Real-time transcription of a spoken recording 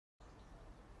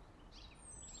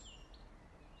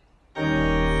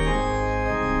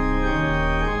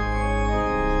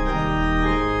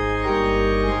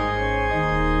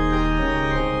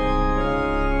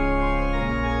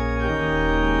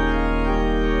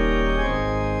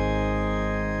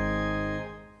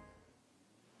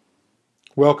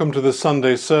Welcome to the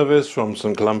Sunday service from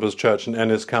St Columba's Church in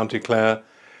Ennis, County Clare,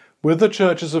 with the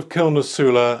churches of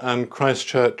Kilnasula and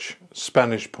Christchurch,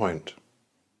 Spanish Point.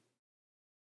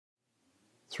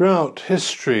 Throughout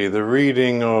history, the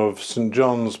reading of St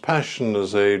John's Passion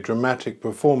as a dramatic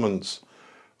performance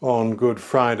on Good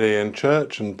Friday in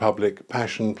church and public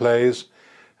passion plays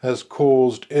has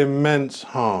caused immense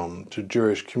harm to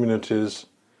Jewish communities.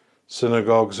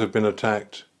 Synagogues have been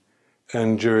attacked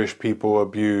and Jewish people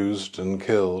abused and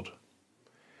killed.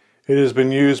 It has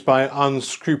been used by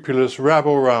unscrupulous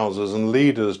rabble-rousers and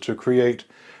leaders to create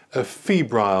a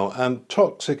febrile and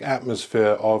toxic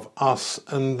atmosphere of us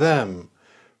and them,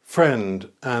 friend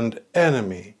and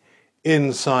enemy,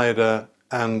 insider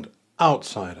and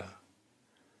outsider.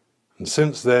 And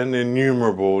since then,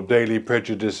 innumerable daily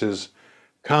prejudices,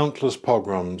 countless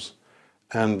pogroms,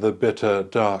 and the bitter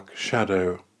dark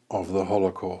shadow of the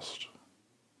Holocaust.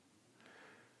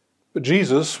 But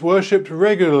Jesus worshipped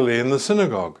regularly in the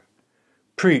synagogue,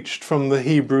 preached from the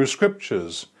Hebrew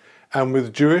scriptures, and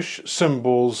with Jewish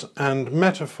symbols and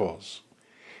metaphors.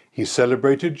 He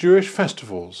celebrated Jewish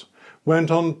festivals,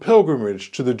 went on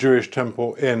pilgrimage to the Jewish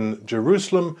temple in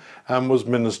Jerusalem, and was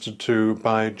ministered to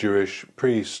by Jewish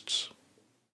priests.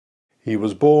 He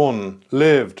was born,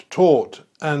 lived, taught,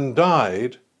 and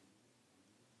died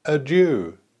a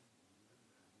Jew.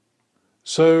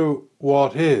 So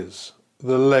what is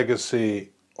the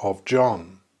legacy of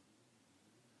John?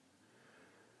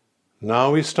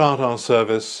 Now we start our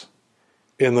service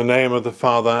in the name of the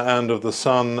Father, and of the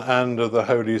Son, and of the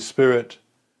Holy Spirit.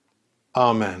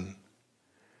 Amen.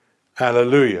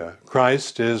 Alleluia.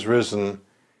 Christ is risen.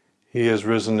 He is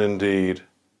risen indeed.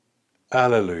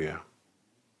 Alleluia.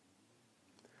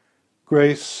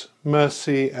 Grace,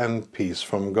 mercy, and peace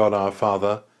from God our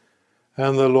Father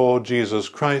and the Lord Jesus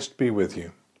Christ be with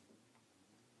you.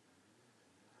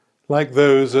 Like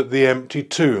those at the empty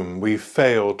tomb, we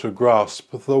fail to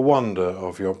grasp the wonder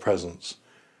of your presence.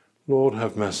 Lord,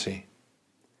 have mercy.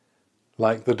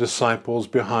 Like the disciples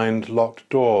behind locked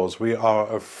doors, we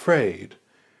are afraid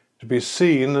to be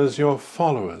seen as your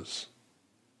followers.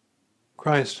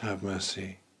 Christ, have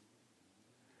mercy.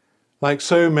 Like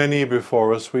so many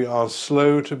before us, we are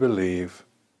slow to believe.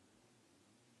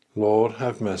 Lord,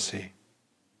 have mercy.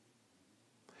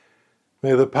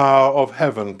 May the power of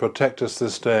heaven protect us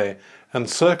this day and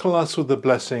circle us with the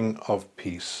blessing of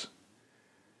peace.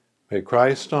 May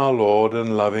Christ our Lord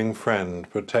and loving friend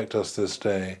protect us this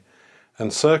day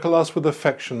and circle us with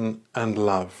affection and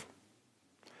love.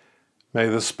 May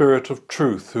the Spirit of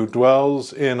truth who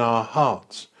dwells in our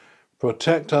hearts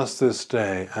protect us this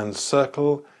day and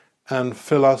circle and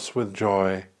fill us with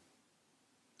joy.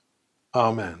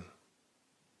 Amen.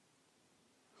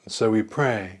 And so we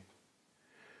pray.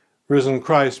 Risen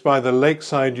Christ, by the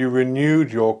lakeside you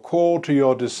renewed your call to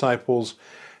your disciples.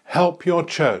 Help your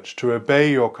church to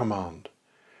obey your command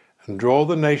and draw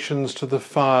the nations to the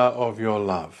fire of your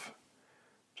love,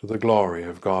 to the glory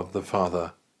of God the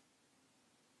Father.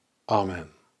 Amen.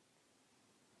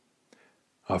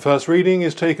 Our first reading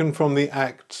is taken from the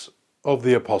Acts of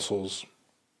the Apostles.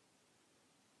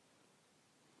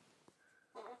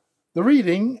 The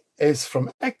reading is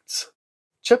from Acts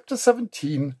chapter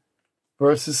 17,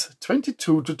 verses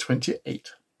 22 to 28.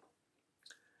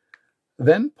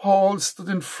 Then Paul stood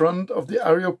in front of the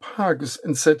Areopagus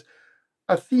and said,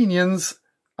 Athenians,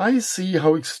 I see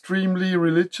how extremely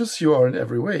religious you are in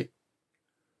every way.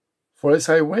 For as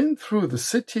I went through the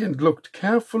city and looked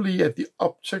carefully at the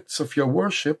objects of your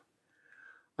worship,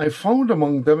 I found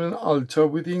among them an altar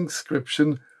with the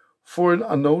inscription, For an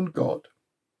unknown God.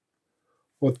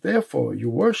 What therefore you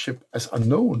worship as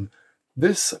unknown,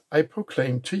 this I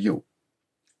proclaim to you.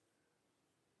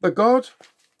 The God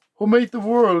who made the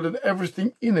world and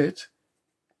everything in it,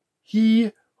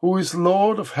 he who is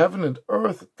Lord of heaven and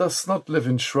earth, does not live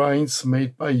in shrines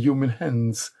made by human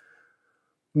hands,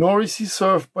 nor is he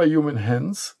served by human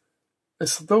hands,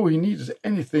 as though he needed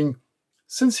anything,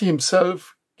 since he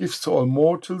himself gives to all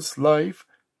mortals life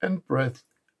and breath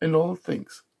and all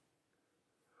things.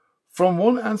 From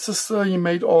one ancestor he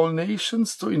made all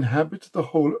nations to inhabit the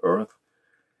whole earth,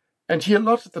 and he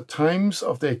allotted the times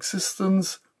of their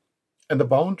existence and the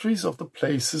boundaries of the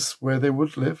places where they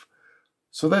would live,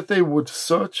 so that they would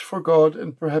search for God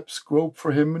and perhaps grope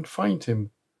for him and find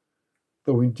him,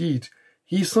 though indeed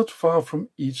he is not far from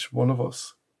each one of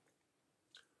us.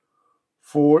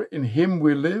 For in him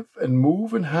we live and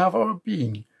move and have our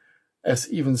being,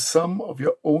 as even some of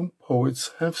your own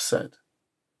poets have said.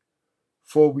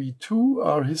 For we too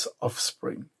are his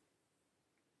offspring.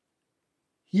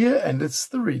 Here endeth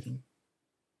the reading.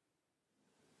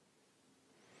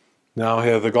 Now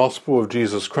hear the Gospel of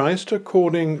Jesus Christ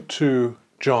according to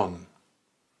John.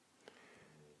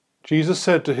 Jesus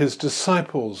said to his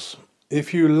disciples,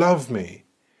 "If you love me,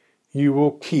 you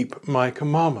will keep my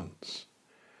commandments.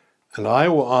 And I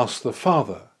will ask the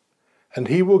Father, and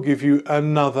he will give you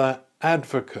another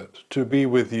advocate to be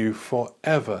with you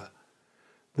forever.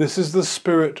 This is the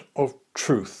Spirit of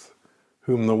truth,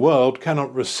 whom the world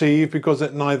cannot receive because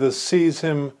it neither sees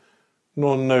him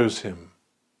nor knows him.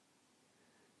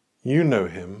 You know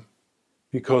him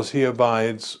because he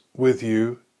abides with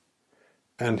you,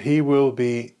 and he will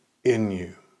be in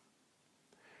you.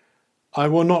 I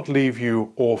will not leave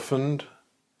you orphaned.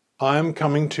 I am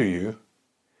coming to you.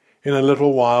 In a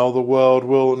little while the world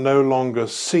will no longer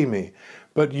see me,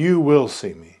 but you will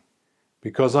see me.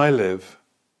 Because I live,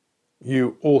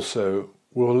 you also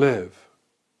will live.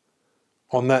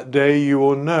 On that day you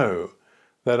will know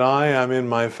that I am in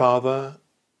my Father,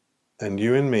 and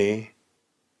you in me,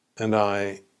 and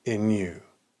I in you.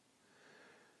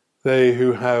 They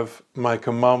who have my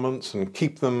commandments and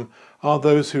keep them are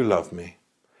those who love me,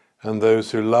 and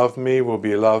those who love me will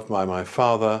be loved by my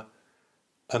Father,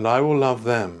 and I will love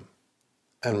them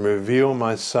and reveal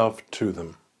myself to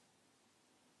them."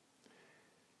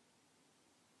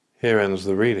 Here ends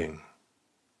the reading.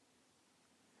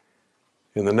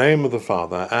 In the name of the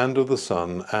Father, and of the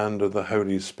Son, and of the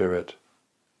Holy Spirit.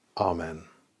 Amen.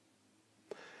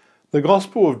 The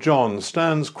Gospel of John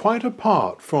stands quite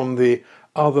apart from the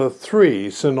other three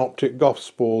synoptic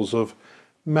Gospels of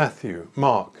Matthew,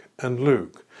 Mark, and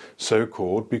Luke, so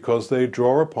called because they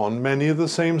draw upon many of the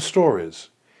same stories,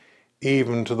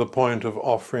 even to the point of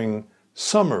offering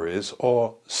summaries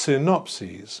or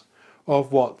synopses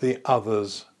of what the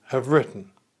others have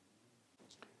written.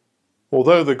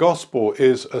 Although the Gospel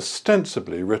is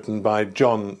ostensibly written by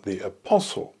John the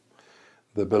Apostle,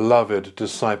 the beloved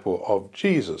disciple of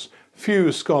Jesus,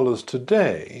 few scholars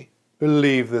today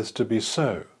believe this to be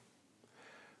so.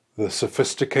 The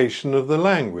sophistication of the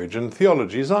language and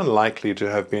theology is unlikely to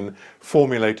have been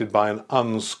formulated by an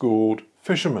unschooled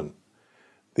fisherman.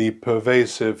 The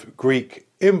pervasive Greek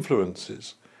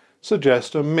influences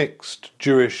suggest a mixed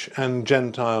Jewish and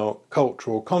Gentile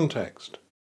cultural context,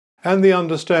 and the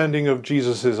understanding of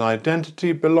Jesus'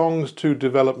 identity belongs to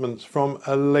developments from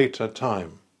a later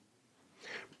time.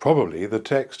 Probably the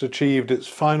text achieved its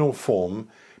final form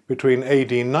between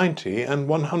AD 90 and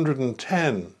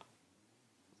 110.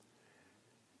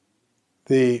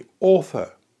 The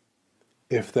author,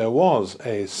 if there was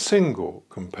a single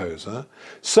composer,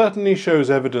 certainly shows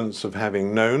evidence of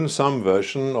having known some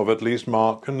version of at least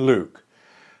Mark and Luke,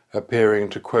 appearing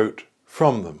to quote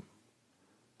from them,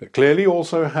 but clearly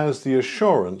also has the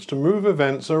assurance to move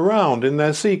events around in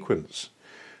their sequence,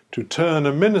 to turn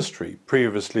a ministry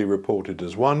previously reported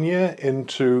as 1 year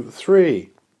into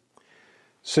 3.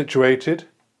 Situated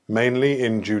mainly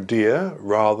in Judea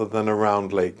rather than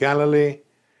around Lake Galilee,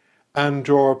 and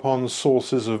draw upon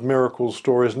sources of miracle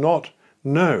stories not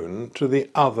known to the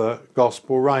other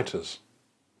Gospel writers.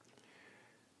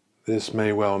 This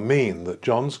may well mean that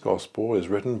John's Gospel is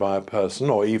written by a person,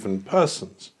 or even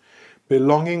persons,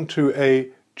 belonging to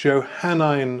a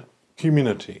Johannine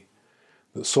community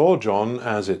that saw John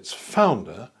as its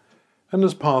founder and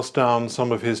has passed down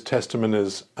some of his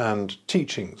testimonies and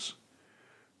teachings,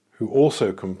 who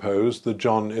also composed the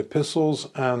John epistles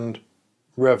and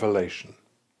Revelation.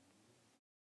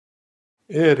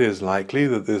 It is likely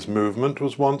that this movement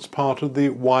was once part of the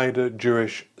wider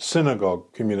Jewish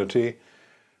synagogue community,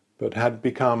 but had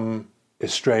become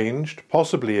estranged,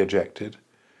 possibly ejected,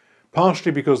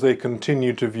 partially because they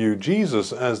continued to view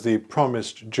Jesus as the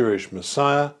promised Jewish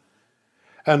Messiah,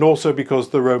 and also because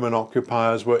the Roman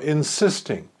occupiers were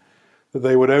insisting that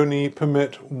they would only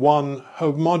permit one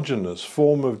homogeneous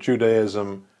form of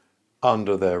Judaism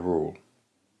under their rule.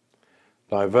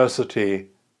 Diversity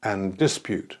and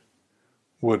dispute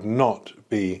would not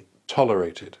be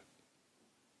tolerated.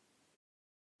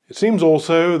 It seems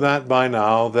also that by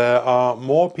now there are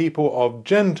more people of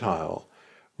Gentile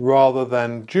rather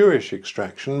than Jewish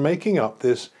extraction making up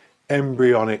this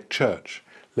embryonic church,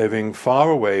 living far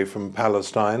away from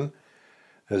Palestine,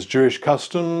 as Jewish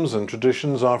customs and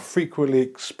traditions are frequently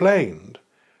explained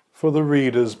for the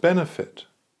reader's benefit.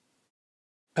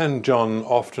 And John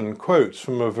often quotes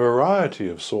from a variety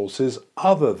of sources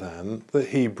other than the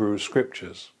Hebrew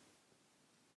Scriptures.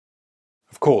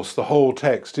 Of course, the whole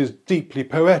text is deeply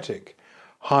poetic,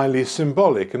 highly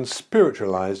symbolic and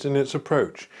spiritualized in its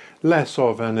approach, less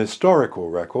of an historical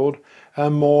record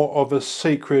and more of a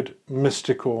sacred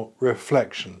mystical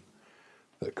reflection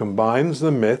that combines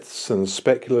the myths and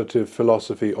speculative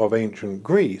philosophy of ancient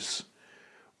Greece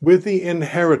with the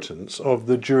inheritance of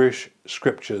the Jewish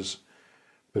scriptures,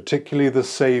 particularly the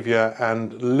Saviour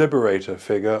and Liberator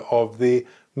figure of the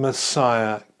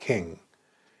Messiah King,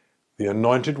 the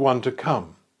Anointed One to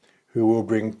come, who will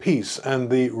bring peace and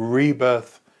the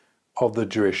rebirth of the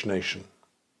Jewish nation.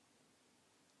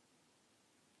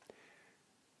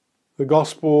 The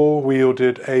Gospel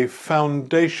wielded a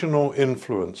foundational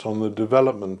influence on the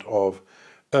development of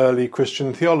early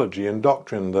Christian theology and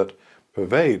doctrine that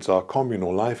pervades our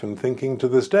communal life and thinking to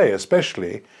this day,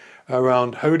 especially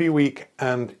around Holy Week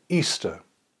and Easter.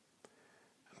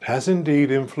 It has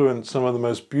indeed influenced some of the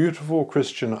most beautiful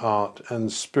Christian art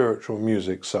and spiritual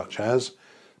music, such as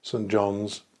St.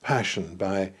 John's Passion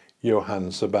by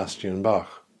Johann Sebastian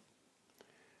Bach.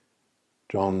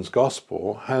 John's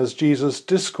Gospel has Jesus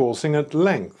discoursing at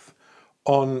length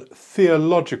on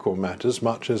theological matters,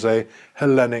 much as a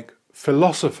Hellenic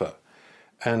philosopher,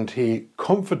 and he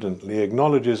confidently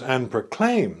acknowledges and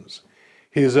proclaims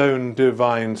his own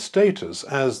divine status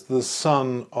as the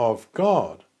Son of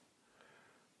God,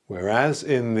 whereas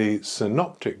in the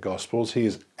Synoptic Gospels he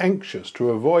is anxious to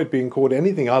avoid being called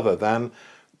anything other than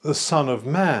the Son of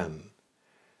Man,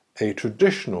 a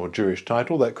traditional Jewish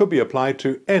title that could be applied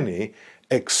to any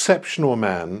exceptional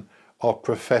man of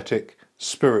prophetic,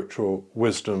 spiritual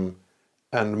wisdom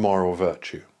and moral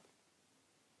virtue.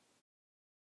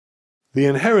 The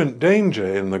inherent danger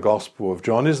in the Gospel of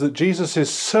John is that Jesus is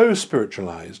so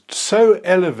spiritualized, so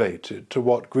elevated to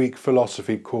what Greek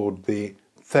philosophy called the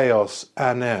theos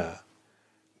aner,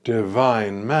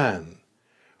 divine man,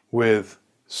 with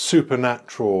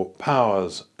supernatural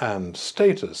powers and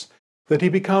status, that he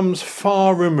becomes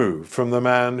far removed from the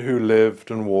man who lived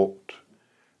and walked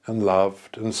and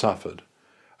loved and suffered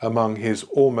among his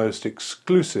almost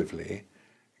exclusively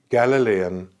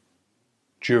Galilean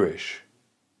Jewish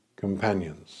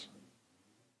companions.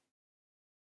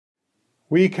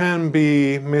 We can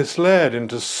be misled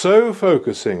into so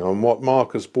focusing on what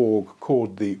Marcus Borg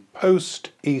called the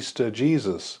post-Easter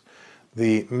Jesus,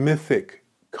 the mythic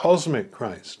cosmic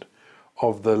Christ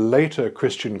of the later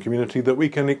Christian community, that we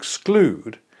can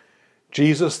exclude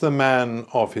Jesus, the man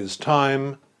of his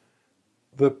time,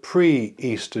 the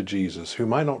pre-Easter Jesus, who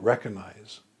might not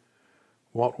recognize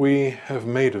what we have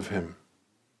made of him.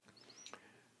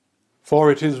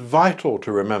 For it is vital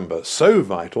to remember, so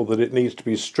vital that it needs to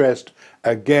be stressed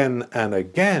again and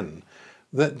again,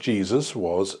 that Jesus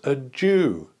was a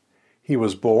Jew. He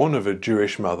was born of a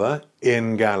Jewish mother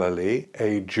in Galilee,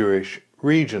 a Jewish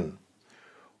region.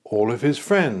 All of his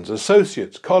friends,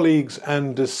 associates, colleagues,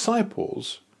 and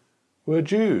disciples were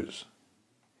Jews.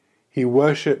 He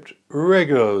worshipped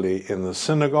regularly in the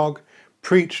synagogue,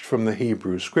 preached from the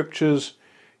Hebrew scriptures,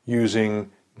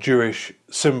 using Jewish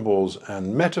symbols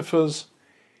and metaphors.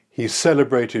 He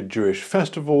celebrated Jewish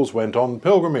festivals, went on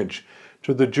pilgrimage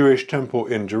to the Jewish temple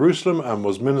in Jerusalem, and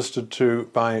was ministered to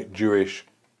by Jewish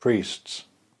priests.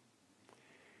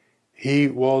 He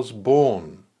was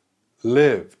born,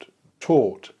 lived,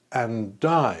 taught, and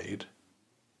died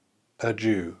a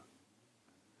Jew.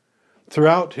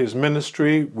 Throughout his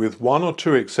ministry, with one or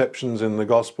two exceptions in the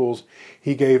Gospels,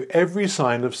 he gave every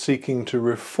sign of seeking to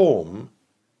reform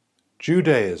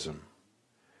Judaism,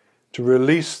 to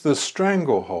release the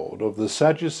stranglehold of the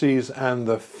Sadducees and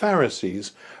the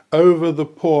Pharisees over the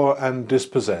poor and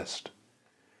dispossessed,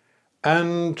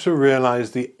 and to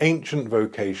realize the ancient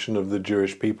vocation of the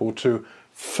Jewish people to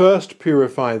first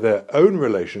purify their own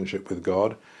relationship with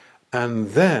God,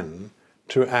 and then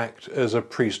to act as a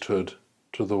priesthood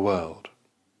to the world.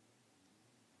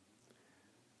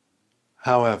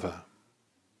 However,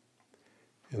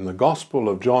 in the Gospel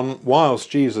of John, whilst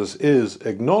Jesus is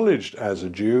acknowledged as a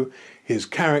Jew, his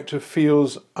character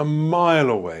feels a mile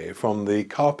away from the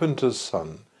carpenter's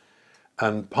son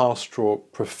and pastoral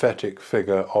prophetic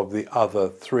figure of the other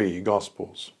three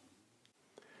Gospels.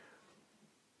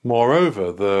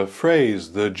 Moreover, the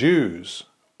phrase "the Jews,"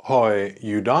 hoi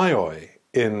Judaioi,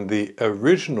 in the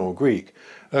original Greek,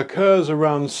 occurs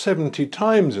around 70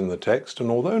 times in the text, and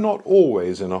although not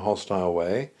always in a hostile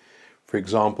way, for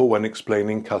example when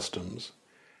explaining customs,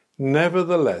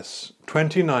 nevertheless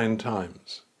 29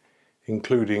 times,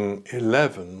 including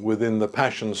 11 within the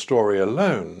Passion story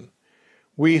alone,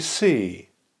 we see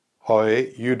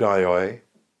hoi Judaioi,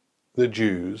 the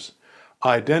Jews,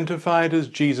 identified as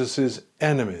Jesus'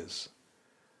 enemies,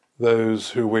 those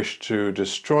who wish to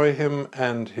destroy him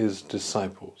and his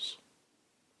disciples.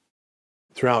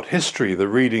 Throughout history, the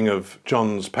reading of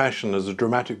John's Passion as a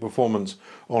dramatic performance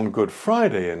on Good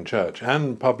Friday in church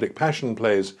and public passion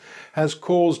plays has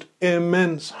caused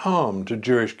immense harm to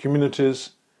Jewish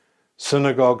communities.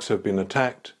 Synagogues have been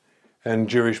attacked and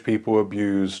Jewish people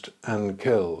abused and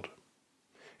killed.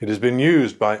 It has been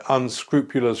used by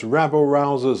unscrupulous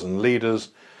rabble-rousers and leaders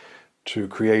to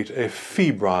create a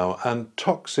febrile and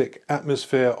toxic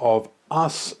atmosphere of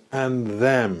us and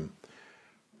them,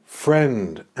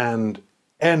 friend and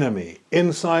enemy,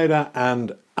 insider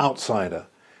and outsider.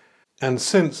 And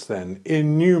since then,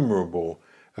 innumerable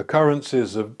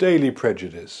occurrences of daily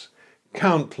prejudice,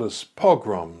 countless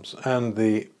pogroms, and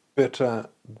the bitter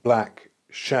black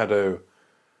shadow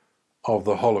of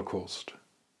the Holocaust.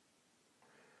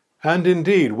 And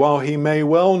indeed, while he may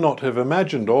well not have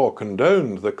imagined or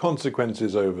condoned the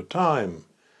consequences over time,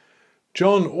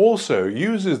 John also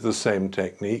uses the same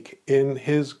technique in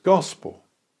his Gospel.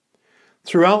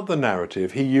 Throughout the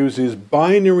narrative, he uses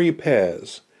binary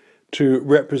pairs to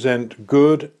represent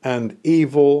good and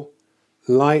evil,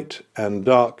 light and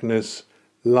darkness,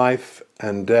 life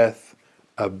and death,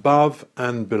 above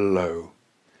and below.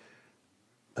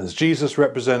 As Jesus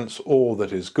represents all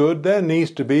that is good, there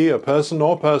needs to be a person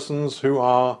or persons who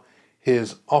are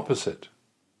his opposite.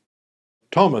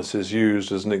 Thomas is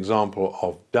used as an example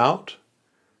of doubt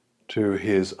to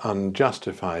his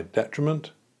unjustified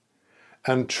detriment,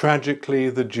 and tragically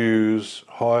the Jews,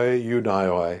 hoi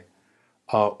Judaioi,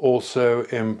 are also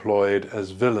employed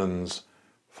as villains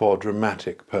for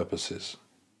dramatic purposes.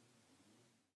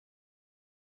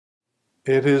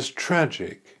 It is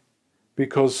tragic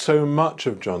because so much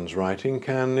of John's writing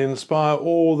can inspire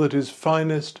all that is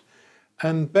finest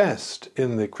and best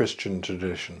in the Christian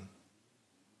tradition.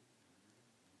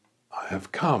 I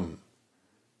have come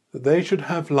that they should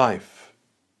have life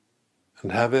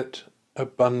and have it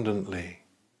abundantly.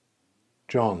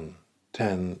 John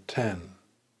 10:10.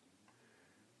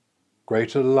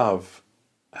 Greater love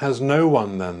has no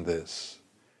one than this,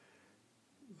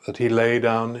 that he lay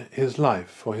down his life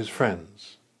for his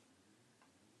friends.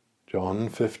 John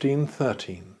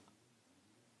 15:13.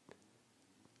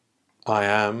 I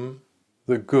am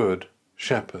the good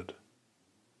shepherd.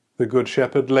 The good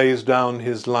shepherd lays down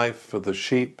his life for the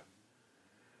sheep.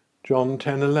 John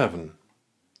 10:11.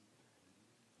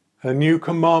 A new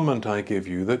commandment I give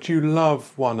you, that you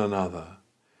love one another.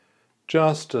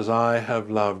 Just as I have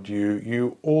loved you,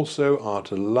 you also are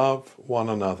to love one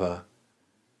another.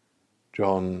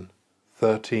 John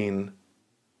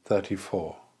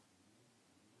 13:34.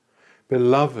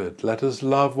 Beloved, let us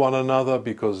love one another,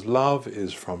 because love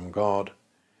is from God.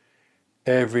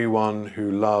 Everyone who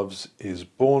loves is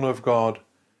born of God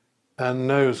and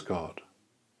knows God.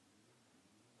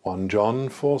 1 John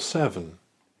 4:7.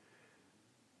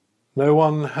 No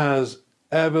one has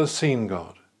ever seen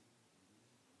God.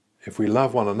 If we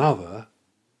love one another,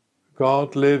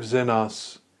 God lives in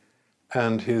us,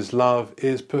 and his love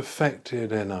is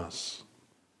perfected in us.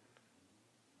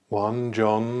 1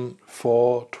 John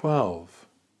 4:12.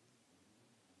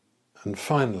 And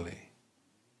finally,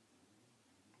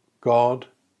 God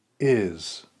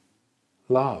is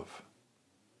love.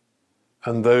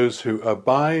 And those who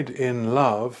abide in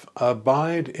love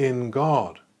abide in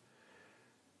God,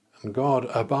 and God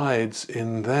abides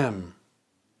in them.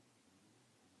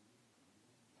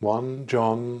 1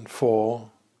 John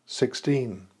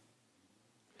 4:16.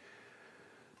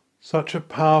 Such a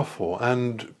powerful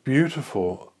and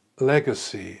beautiful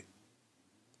legacy,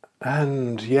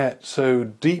 and yet so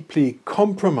deeply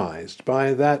compromised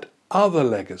by that other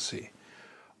legacy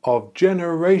of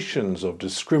generations of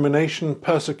discrimination,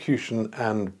 persecution,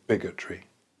 and bigotry.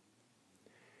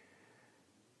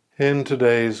 In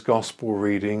today's Gospel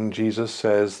reading, Jesus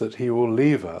says that he will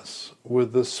leave us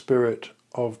with the Spirit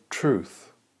of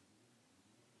truth.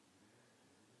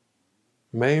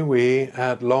 May we,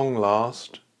 at long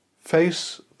last,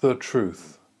 face the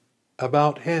truth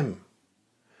about him,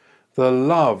 the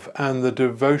love and the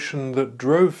devotion that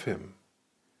drove him,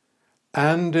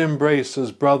 and embrace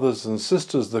as brothers and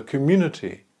sisters the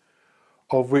community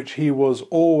of which he was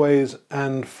always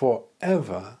and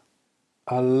forever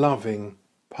a loving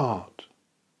part.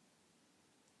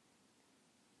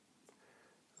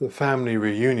 The family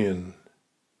reunion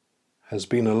has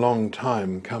been a long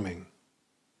time coming.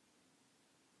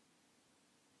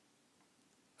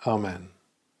 Amen.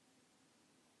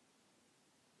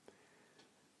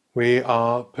 We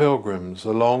are pilgrims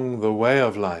along the way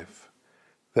of life.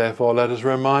 Therefore, let us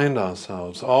remind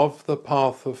ourselves of the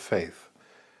path of faith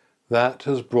that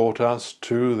has brought us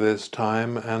to this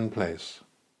time and place.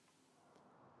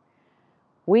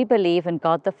 We believe in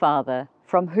God the Father,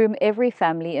 from whom every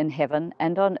family in heaven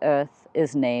and on earth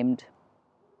is named.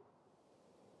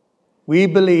 We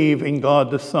believe in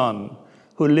God the Son,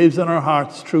 who lives in our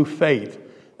hearts through faith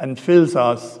and fills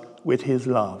us with his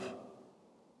love.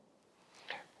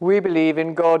 We believe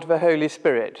in God the Holy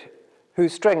Spirit, who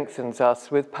strengthens us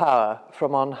with power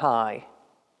from on high.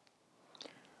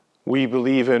 We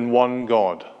believe in one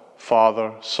God,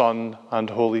 Father, Son,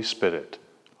 and Holy Spirit.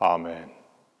 Amen.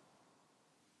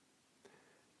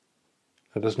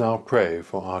 Let us now pray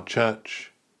for our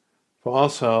church, for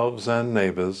ourselves and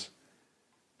neighbours,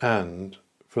 and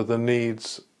for the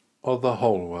needs of the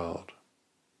whole world.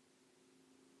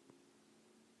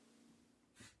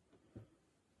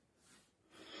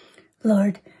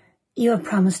 Lord, you have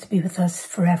promised to be with us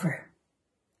forever,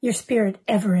 your Spirit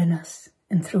ever in us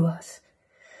and through us.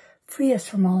 Free us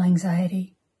from all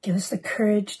anxiety. Give us the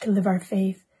courage to live our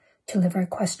faith, to live our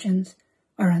questions,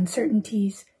 our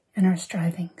uncertainties, and our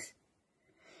strivings.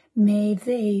 May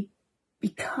they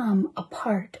become a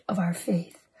part of our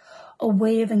faith, a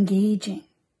way of engaging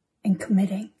and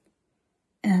committing,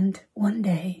 and one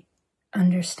day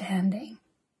understanding.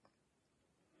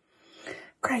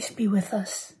 Christ be with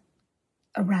us,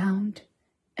 around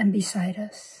and beside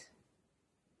us.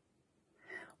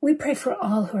 We pray for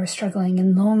all who are struggling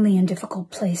in lonely and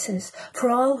difficult places, for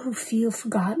all who feel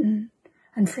forgotten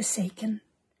and forsaken.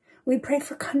 We pray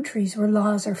for countries where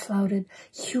laws are flouted,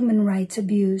 human rights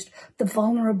abused, the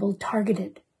vulnerable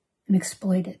targeted and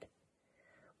exploited.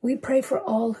 We pray for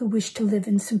all who wish to live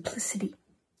in simplicity,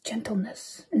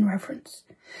 gentleness, and reverence,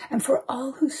 and for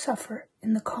all who suffer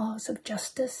in the cause of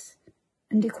justice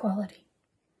and equality.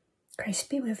 Christ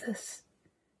be with us,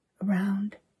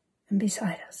 around and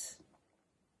beside us.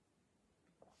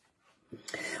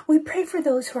 We pray for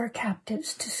those who are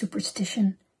captives to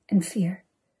superstition and fear,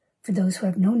 for those who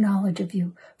have no knowledge of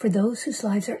you, for those whose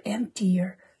lives are empty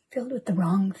or filled with the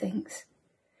wrong things.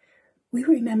 We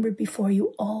remember before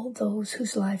you all those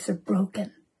whose lives are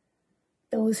broken,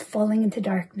 those falling into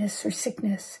darkness or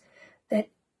sickness, that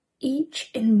each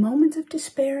in moments of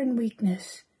despair and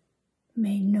weakness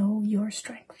may know your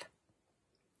strength.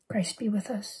 Christ be with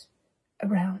us,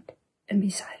 around and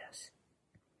beside us.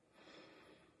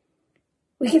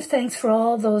 We give thanks for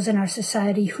all those in our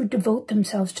society who devote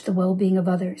themselves to the well-being of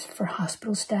others, for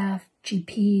hospital staff,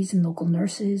 GPs and local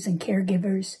nurses and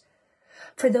caregivers,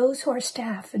 for those who are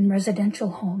staff in residential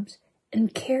homes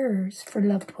and carers for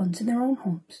loved ones in their own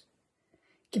homes.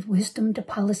 Give wisdom to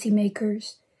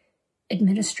policymakers,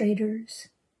 administrators,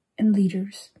 and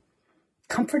leaders.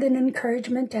 Comfort and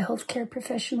encouragement to healthcare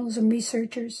professionals and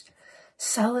researchers,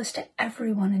 solace to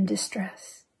everyone in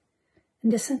distress,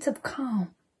 and a sense of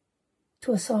calm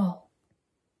to us all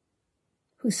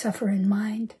who suffer in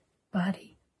mind,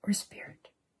 body, or spirit.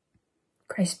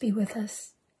 Christ be with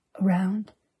us,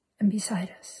 around and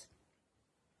beside us.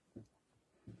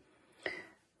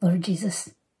 Lord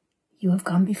Jesus, you have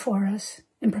gone before us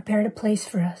and prepared a place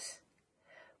for us.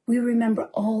 We remember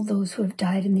all those who have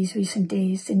died in these recent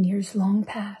days and years long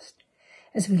past,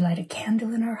 as we light a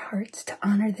candle in our hearts to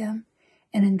honor them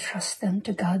and entrust them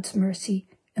to God's mercy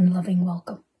and loving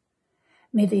welcome.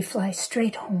 May they fly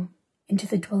straight home into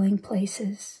the dwelling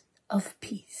places of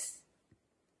peace.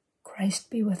 Christ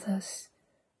be with us,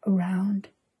 around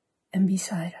and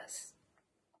beside us.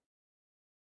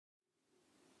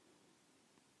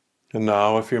 And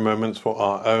now a few moments for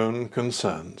our own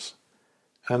concerns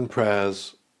and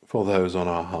prayers for those on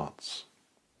our hearts.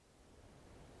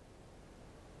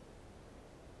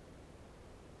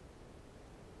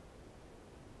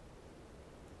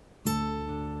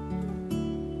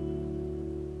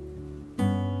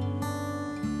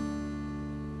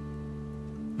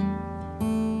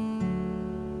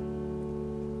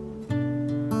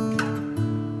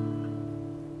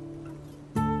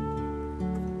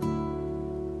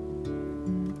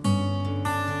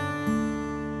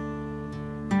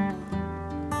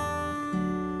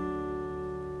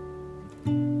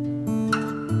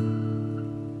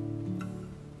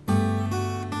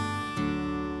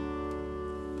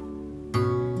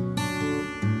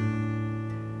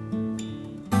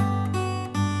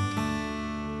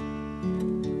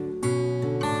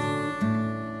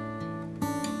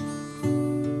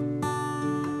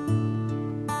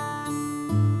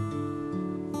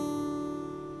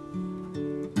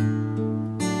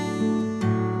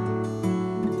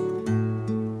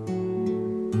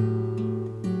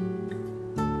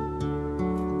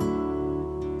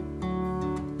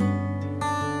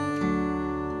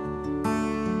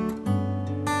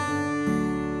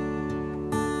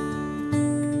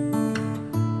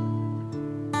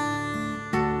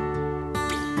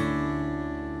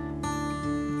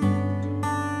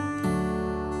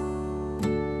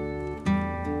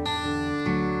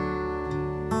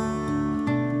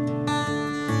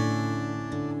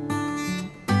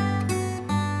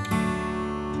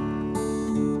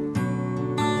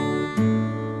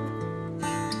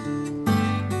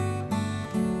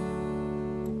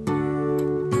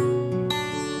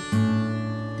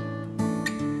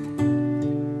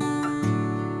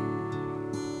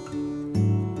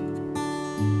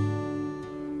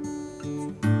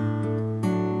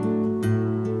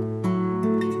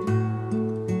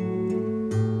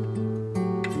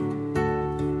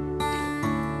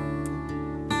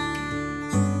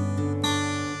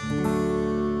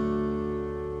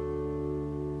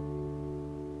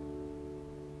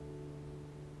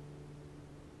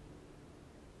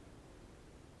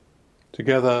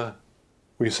 Together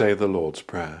we say the Lord's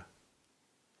Prayer.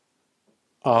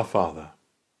 Our Father,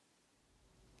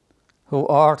 who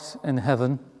art in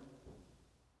heaven,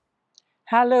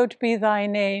 hallowed be thy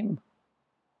name.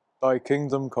 Thy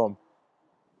kingdom come.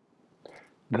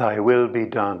 thy will be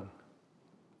done.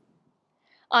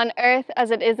 On earth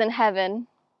as it is in heaven.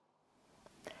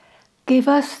 Give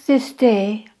us this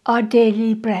day our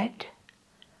daily bread.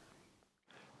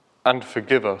 And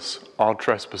forgive us our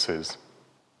trespasses,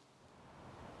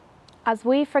 as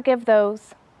we forgive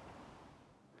those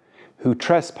who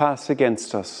trespass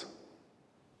against us.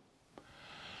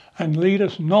 And lead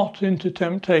us not into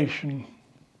temptation,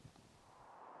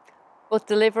 but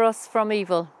deliver us from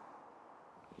evil.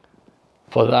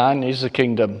 For thine is the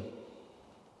kingdom,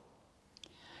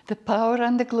 the power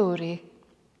and the glory,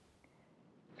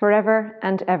 forever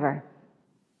and ever.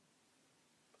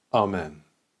 Amen.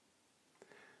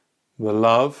 The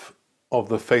love of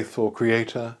the faithful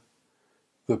Creator,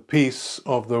 the peace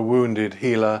of the wounded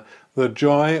healer, the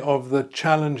joy of the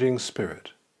challenging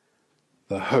Spirit,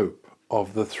 the hope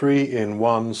of the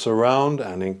three-in-one surround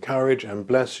and encourage and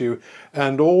bless you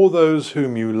and all those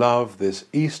whom you love this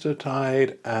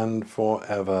Eastertide and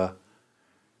forever.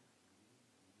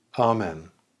 Amen.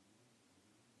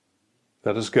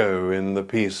 Let us go in the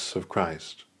peace of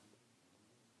Christ.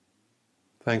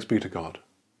 Thanks be to God.